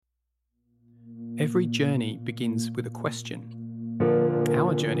Every journey begins with a question.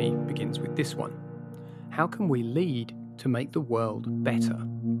 Our journey begins with this one. How can we lead to make the world better?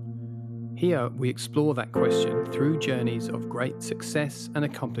 Here we explore that question through journeys of great success and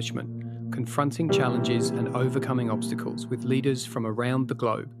accomplishment, confronting challenges and overcoming obstacles with leaders from around the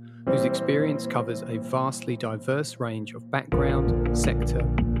globe whose experience covers a vastly diverse range of background, sector,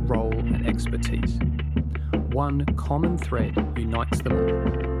 role and expertise. One common thread unites them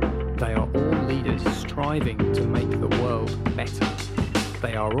all. They are all leaders striving to make the world better.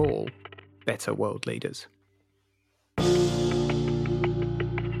 They are all better world leaders.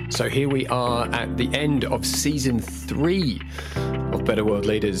 So here we are at the end of season 3 of Better World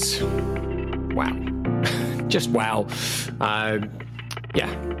Leaders. Wow. Just wow.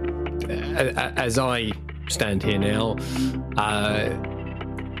 As I stand here now,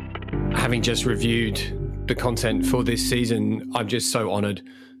 having just reviewed the content for this season, I'm just so honoured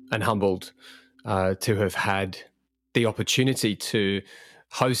and humbled to have had the opportunity to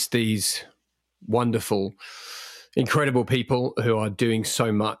host these wonderful, incredible people who are doing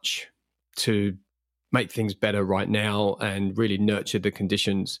so much to make things better right now and really nurture the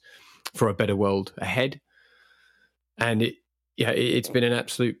conditions for a better world ahead. And it's been an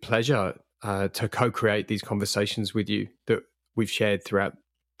absolute pleasure to co-create these conversations with you that we've shared throughout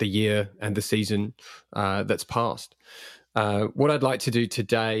the year and the season that's passed. What I'd like to do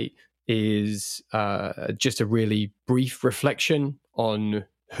today is just a really brief reflection on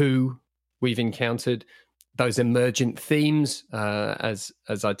who we've encountered, those emergent themes, as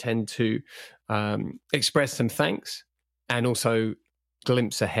I tend to express some thanks, and also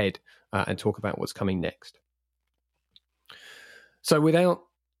glimpse ahead and talk about what's coming next. So without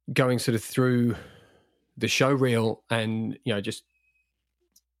going sort of through the show reel and just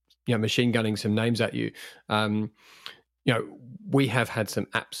machine gunning some names at you, we have had some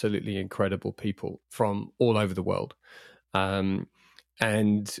absolutely incredible people from all over the world, and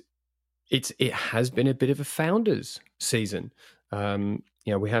it has been a bit of a founders season.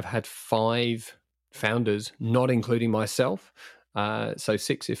 We have had 5 founders, not including myself, so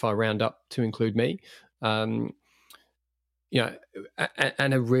 6 if I round up to include me. And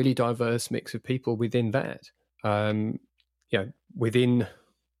a really diverse mix of people within that. In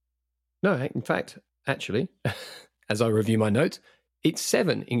fact, actually, as I review my notes, it's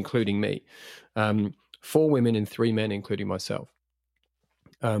 7, including me. 4 women and 3 men, including myself.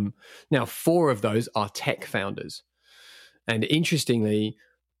 Now, 4 of those are tech founders. And interestingly,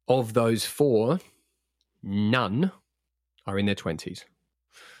 of those 4, none are in their 20s.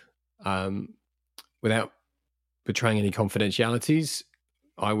 Without betraying any confidentialities,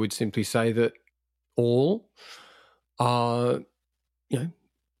 I would simply say that all are,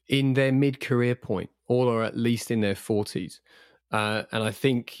 in their mid-career point. All are at least in their 40s. And I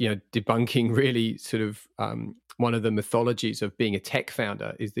think, debunking really sort of one of the mythologies of being a tech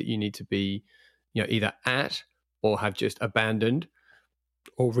founder is that you need to be, either at or have just abandoned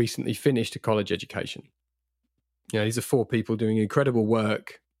or recently finished a college education. These are 4 people doing incredible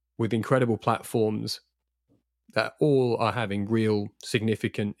work with incredible platforms that all are having real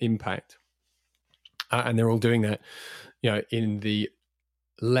significant impact. And they're all doing that, in the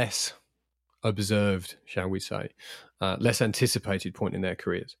less observed, shall we say, less anticipated point in their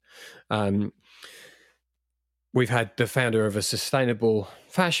careers. We've had the founder of a sustainable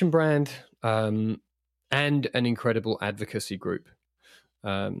fashion brand and an incredible advocacy group.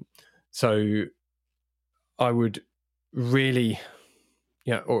 So I would really,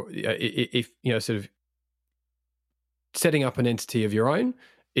 if sort of setting up an entity of your own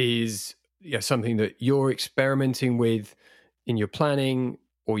is something that you're experimenting with in your planning,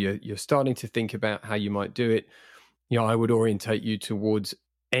 or you're starting to think about how you might do it, I would orientate you towards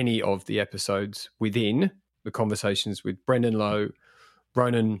any of the episodes within the conversations with Brendan Lowe,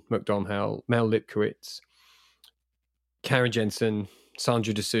 Ronan McDonald, Mel Lipkowitz, Karen Jensen,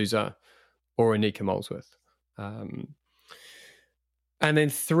 Sandra D'Souza, or Anika Molesworth. And then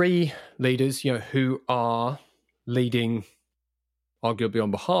 3 leaders, who are leading, arguably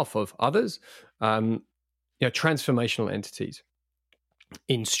on behalf of others, transformational entities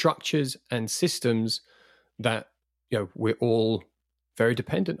in structures and systems that we're all very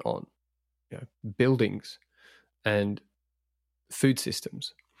dependent on, buildings and food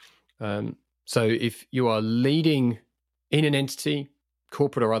systems. So if you are leading in an entity,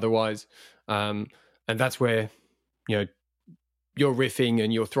 corporate or otherwise, and that's where you're riffing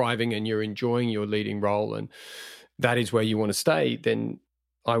and you're thriving and you're enjoying your leading role, and that is where you want to stay, then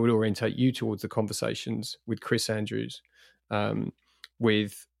I would orientate you towards the conversations with Chris Andrews,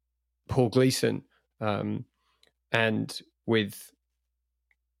 with Paul Gleason, and with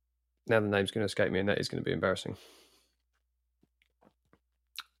Now the name's going to escape me, and that is going to be embarrassing.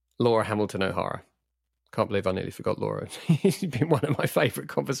 Laura Hamilton O'Hara. Can't believe I nearly forgot Laura. It's been one of my favourite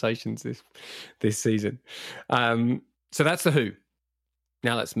conversations this season. So that's the who.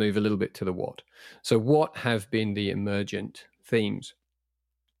 Now let's move a little bit to the what. So what have been the emergent themes?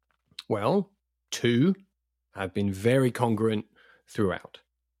 Well, 2 have been very congruent throughout: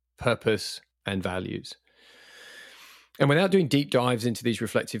 purpose and values. And without doing deep dives into these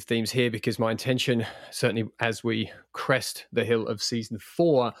reflective themes here, because my intention, certainly as we crest the hill of season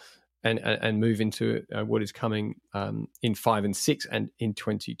 4 and move into what is coming in 5 and 6 and in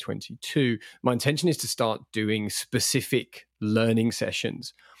 2022, my intention is to start doing specific learning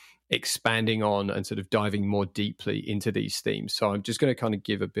sessions, expanding on and sort of diving more deeply into these themes. So I'm just going to kind of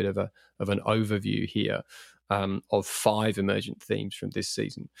give a bit of an overview here of 5 emergent themes from this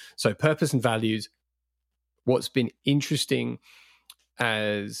season. So purpose and values. What's been interesting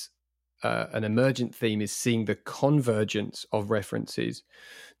as an emergent theme is seeing the convergence of references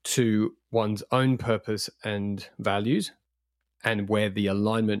to one's own purpose and values, and where the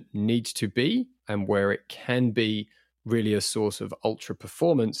alignment needs to be and where it can be really a source of ultra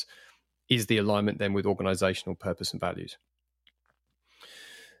performance is the alignment then with organizational purpose and values.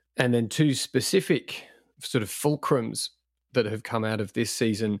 And then 2 specific sort of fulcrums that have come out of this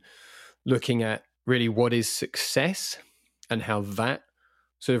season, looking at really what is success and how that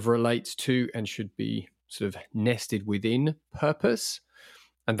sort of relates to and should be sort of nested within purpose.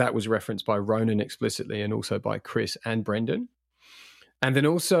 And that was referenced by Ronan explicitly and also by Chris and Brendan. And then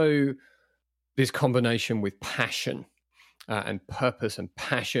also this combination with passion and purpose and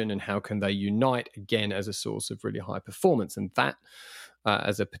passion, and how can they unite again as a source of really high performance. And that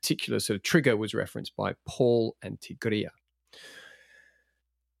as a particular sort of trigger was referenced by Paul and Tigria.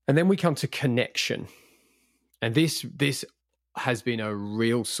 And then we come to connection. And this has been a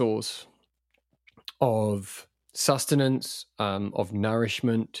real source of sustenance, of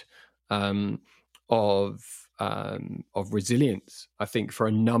nourishment, of resilience, I think, for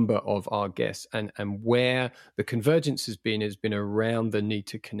a number of our guests. And where the convergence has been around the need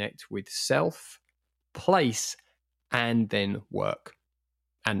to connect with self, place, and then work.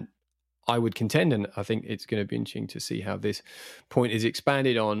 And I would contend, and I think it's going to be interesting to see how this point is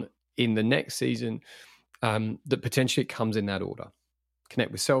expanded on in the next season, that potentially it comes in that order: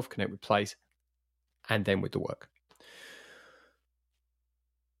 connect with self, connect with place, and then with the work.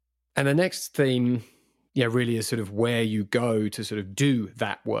 And the next theme, really is sort of where you go to sort of do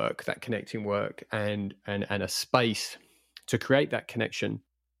that work, that connecting work, and a space to create that connection.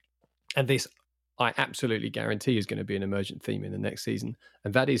 And this, I absolutely guarantee, is going to be an emergent theme in the next season,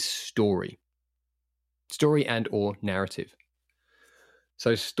 and that is story and or narrative.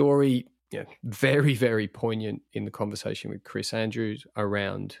 So story, very, very poignant in the conversation with Chris Andrews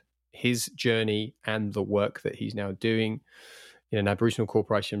around his journey and the work that he's now doing in an Aboriginal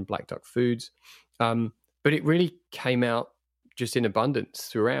corporation, Black Duck Foods. But it really came out just in abundance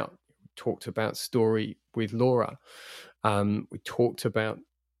throughout. We talked about story with Laura. We talked about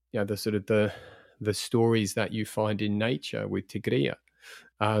the sort of the stories that you find in nature with Tigria.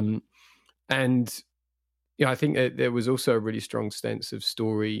 And I think that there was also a really strong sense of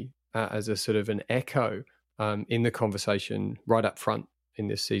story as a sort of an echo in the conversation right up front in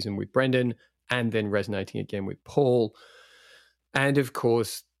this season with Brendan, and then resonating again with Paul. And of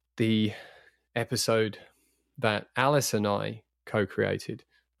course, the episode that Alice and I co-created,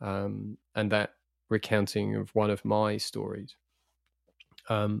 and that recounting of one of my stories.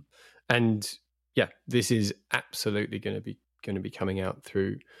 This is absolutely going to be coming out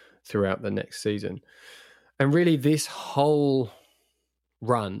throughout the next season. And really, this whole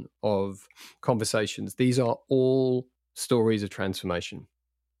run of conversations, these are all stories of transformation.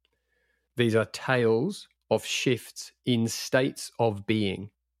 These are tales of shifts in states of being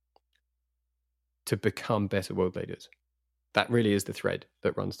to become better world leaders. That really is the thread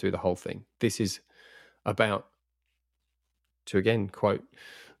that runs through the whole thing. This is about, to again quote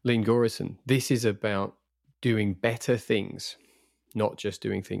Lean Gorison, this is about doing better things, not just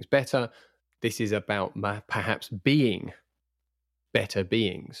doing things better. This is about perhaps being better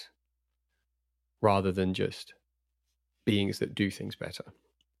beings rather than just beings that do things better.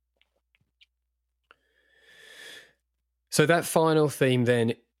 So that final theme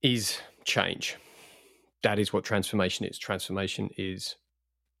then is change. That is what transformation is. Transformation is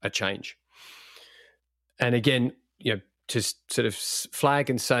a change. And again, to sort of flag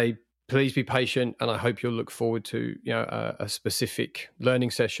and say, please be patient, and I hope you'll look forward to a specific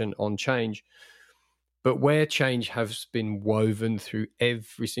learning session on change. But where change has been woven through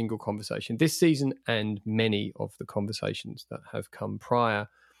every single conversation this season and many of the conversations that have come prior,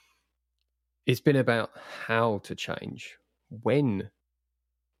 It's been about how to change, when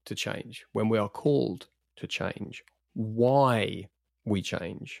to change, when we are called to change, why we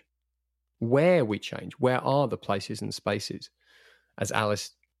change, where we change, where are the places and spaces, as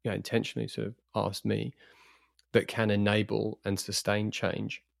Alice intentionally sort of asked me, that can enable and sustain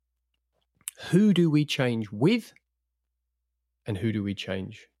change. Who do we change with, and who do we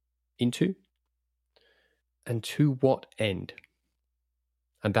change into, and to what end?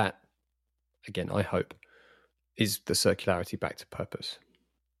 And that, again, I hope, is the circularity back to purpose.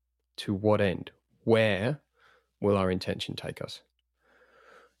 To what end? Where will our intention take us?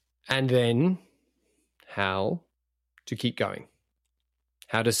 And then how to keep going,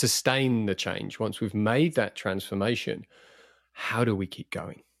 how to sustain the change. Once we've made that transformation, how do we keep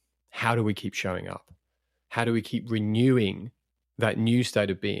going? How do we keep showing up? How do we keep renewing that new state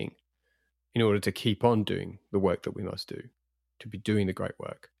of being in order to keep on doing the work that we must do, to be doing the great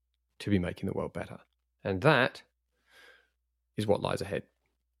work, to be making the world better? And that is what lies ahead.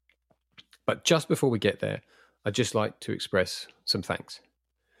 But just before we get there, I'd just like to express some thanks.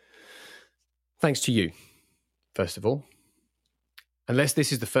 Thanks to you, first of all. Unless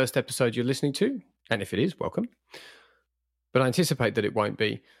this is the first episode you're listening to, and if it is, welcome. But I anticipate that it won't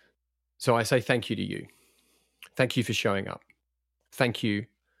be. So I say thank you to you. Thank you for showing up. Thank you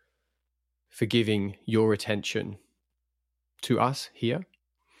for giving your attention to us here.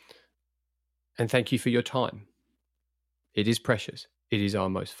 And thank you for your time. It is precious. It is our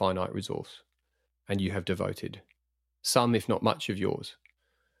most finite resource. And you have devoted some, if not much of yours,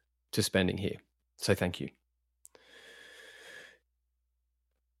 to spending here. So thank you.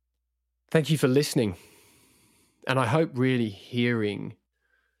 Thank you for listening. And I hope really hearing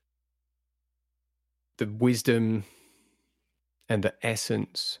the wisdom and the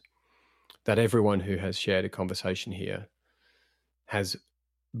essence that everyone who has shared a conversation here has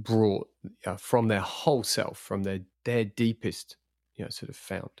brought from their whole self, from their deepest, sort of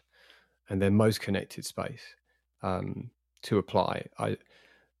found and their most connected space to apply.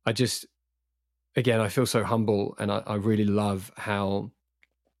 I just, again, I feel so humble, and I really love how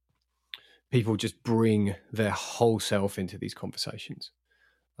people just bring their whole self into these conversations,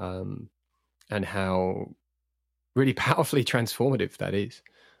 and how really powerfully transformative that is.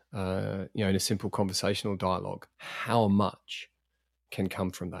 In a simple conversational dialogue, how much can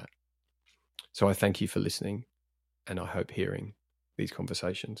come from that. So I thank you for listening, and I hope hearing these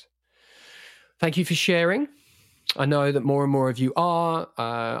conversations. Thank you for sharing. I know that more and more of you are.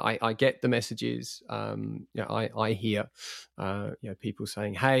 I get the messages. I hear people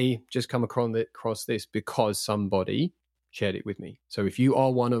saying, "Hey, just come across this because somebody shared it with me." So if you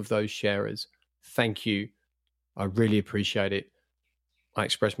are one of those sharers, thank you. I really appreciate it. I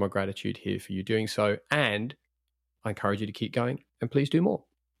express my gratitude here for you doing so, and I encourage you to keep going, and please do more.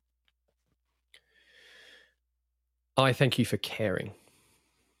 I thank you for caring.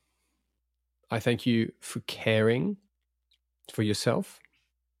 I thank you for caring for yourself,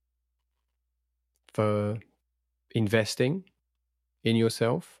 for investing in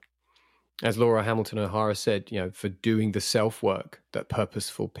yourself. As Laura Hamilton O'Hara said, for doing the self-work that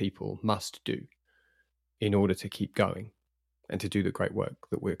purposeful people must do in order to keep going and to do the great work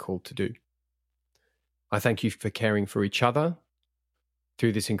that we're called to do. I thank you for caring for each other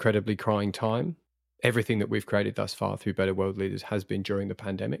through this incredibly trying time. Everything that we've created thus far through Better World Leaders has been during the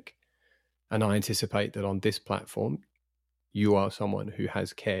pandemic. And I anticipate that on this platform, you are someone who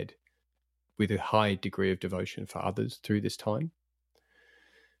has cared with a high degree of devotion for others through this time.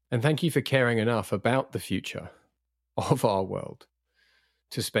 And thank you for caring enough about the future of our world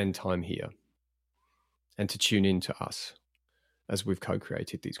to spend time here and to tune in to us as we've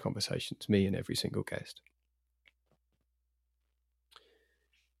co-created these conversations, me and every single guest.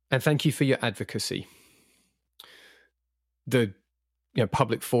 And thank you for your advocacy. The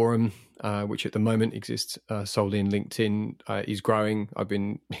public forum, which at the moment exists solely in LinkedIn, is growing. I've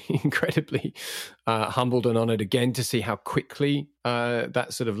been incredibly humbled and honored again to see how quickly that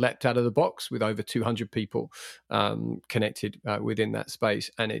sort of leapt out of the box, with over 200 people connected within that space.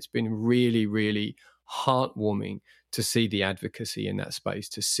 And it's been really, really heartwarming to see the advocacy in that space,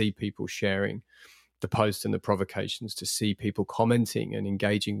 to see people sharing the posts and the provocations, to see people commenting and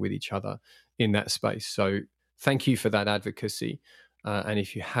engaging with each other in that space. So thank you for that advocacy. And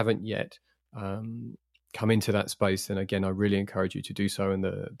if you haven't yet come into that space, then again, I really encourage you to do so. And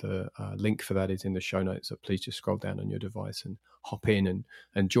the link for that is in the show notes. So please just scroll down on your device and hop in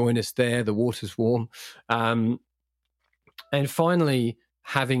and join us there. The water's warm. And finally,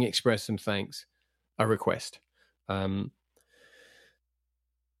 having expressed some thanks, a request.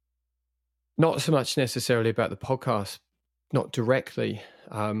 Not so much necessarily about the podcast, not directly,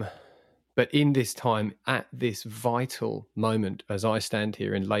 But in this time, at this vital moment, as I stand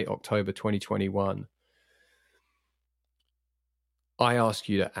here in late October 2021, I ask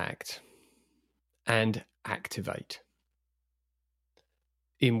you to act and activate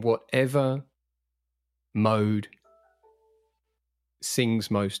in whatever mode sings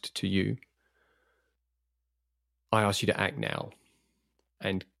most to you. I ask you to act now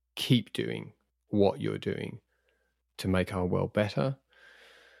and keep doing what you're doing to make our world better.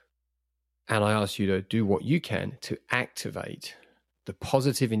 And I ask you to do what you can to activate the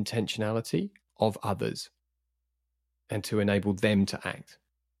positive intentionality of others and to enable them to act,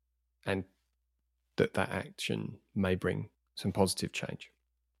 and that action may bring some positive change.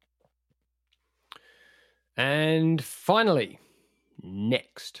 And finally,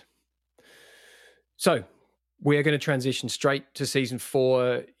 next. So we're going to transition straight to season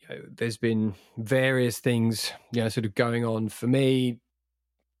 4. There's been various things, sort of going on for me,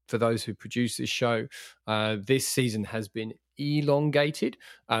 for those who produce this show. This season has been elongated.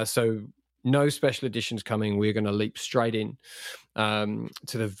 So no special editions coming. We're going to leap straight in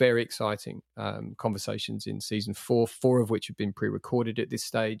to the very exciting conversations in season 4, 4 of which have been pre-recorded at this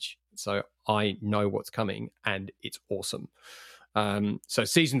stage. So I know what's coming and it's awesome. So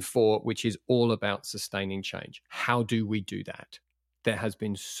season 4, which is all about sustaining change. How do we do that? There has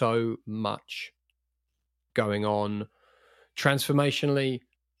been so much going on transformationally,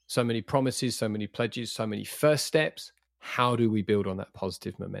 so many promises, so many pledges, so many first steps. How do we build on that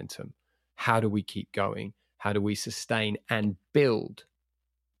positive momentum? How do we keep going? How do we sustain and build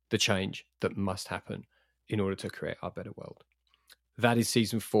the change that must happen in order to create our better world? That is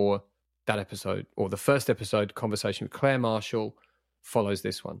season 4. That episode, or the first episode, Conversation with Claire Marshall, follows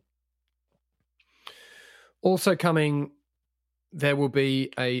this one. Also coming, there will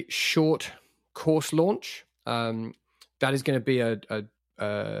be a short course launch. That is going to be a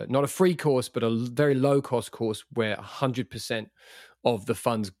not a free course, but a very low-cost course where 100% of the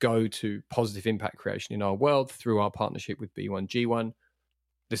funds go to positive impact creation in our world through our partnership with B1G1.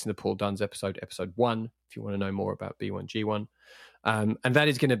 Listen to Paul Dunn's episode 1, if you want to know more about B1G1. And that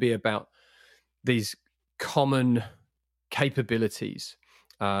is going to be about these common capabilities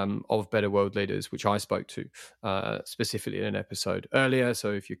of better world leaders, which I spoke to specifically in an episode earlier.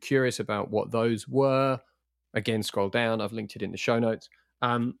 So if you're curious about what those were, again, scroll down. I've linked it in the show notes.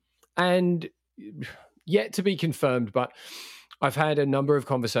 And yet to be confirmed, but I've had a number of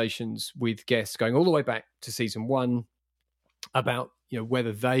conversations with guests going all the way back to season 1 about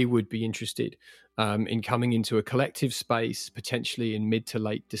whether they would be interested in coming into a collective space, potentially in mid to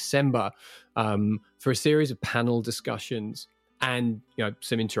late December, for a series of panel discussions and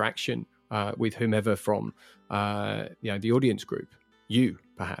some interaction with whomever from the audience group, you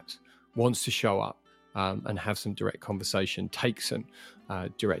perhaps, wants to show up and have some direct conversation, take some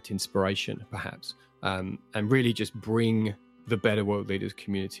direct inspiration perhaps, and really just bring the Better World Leaders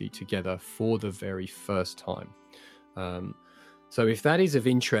community together for the very first time. So if that is of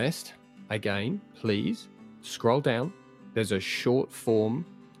interest, again, please scroll down. There's a short form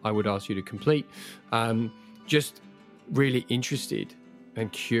I would ask you to complete. Just really interested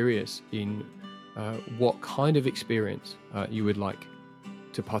and curious in what kind of experience you would like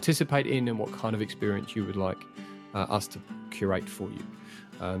to participate in and what kind of experience you would like us to curate for you.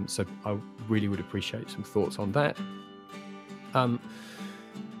 So I really would appreciate some thoughts on that.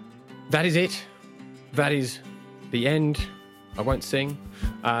 That is it. That is the end. I won't sing.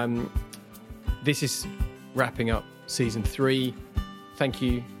 This is wrapping up season 3. Thank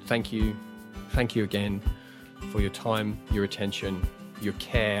you again for your time, your attention, your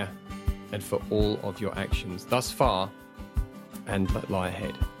care, and for all of your actions thus far and that lie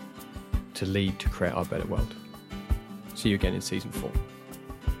ahead to lead to create our better world. See you again in season 4.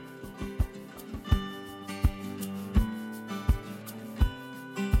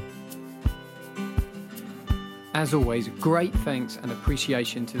 As always, great thanks and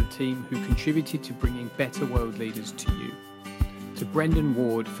appreciation to the team who contributed to bringing Better World Leaders to you. To Brendan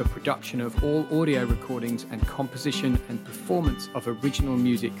Ward for production of all audio recordings and composition and performance of original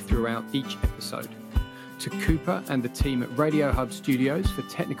music throughout each episode. To Cooper and the team at Radio Hub Studios for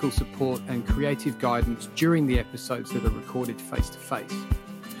technical support and creative guidance during the episodes that are recorded face-to-face.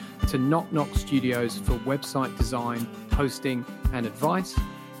 To Knock Knock Studios for website design, hosting and advice.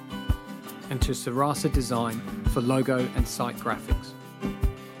 And to Sarasa Design for logo and site graphics.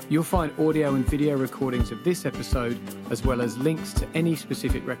 You'll find audio and video recordings of this episode, as well as links to any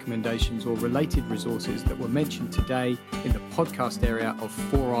specific recommendations or related resources that were mentioned today in the podcast area of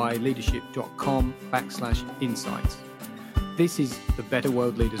 4iLeadership.com/insights. This is the Better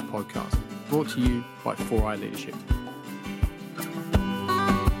World Leaders podcast, brought to you by 4i Leadership.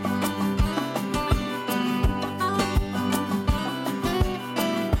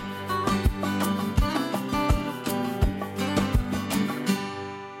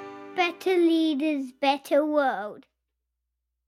 Better Leaders, Better World.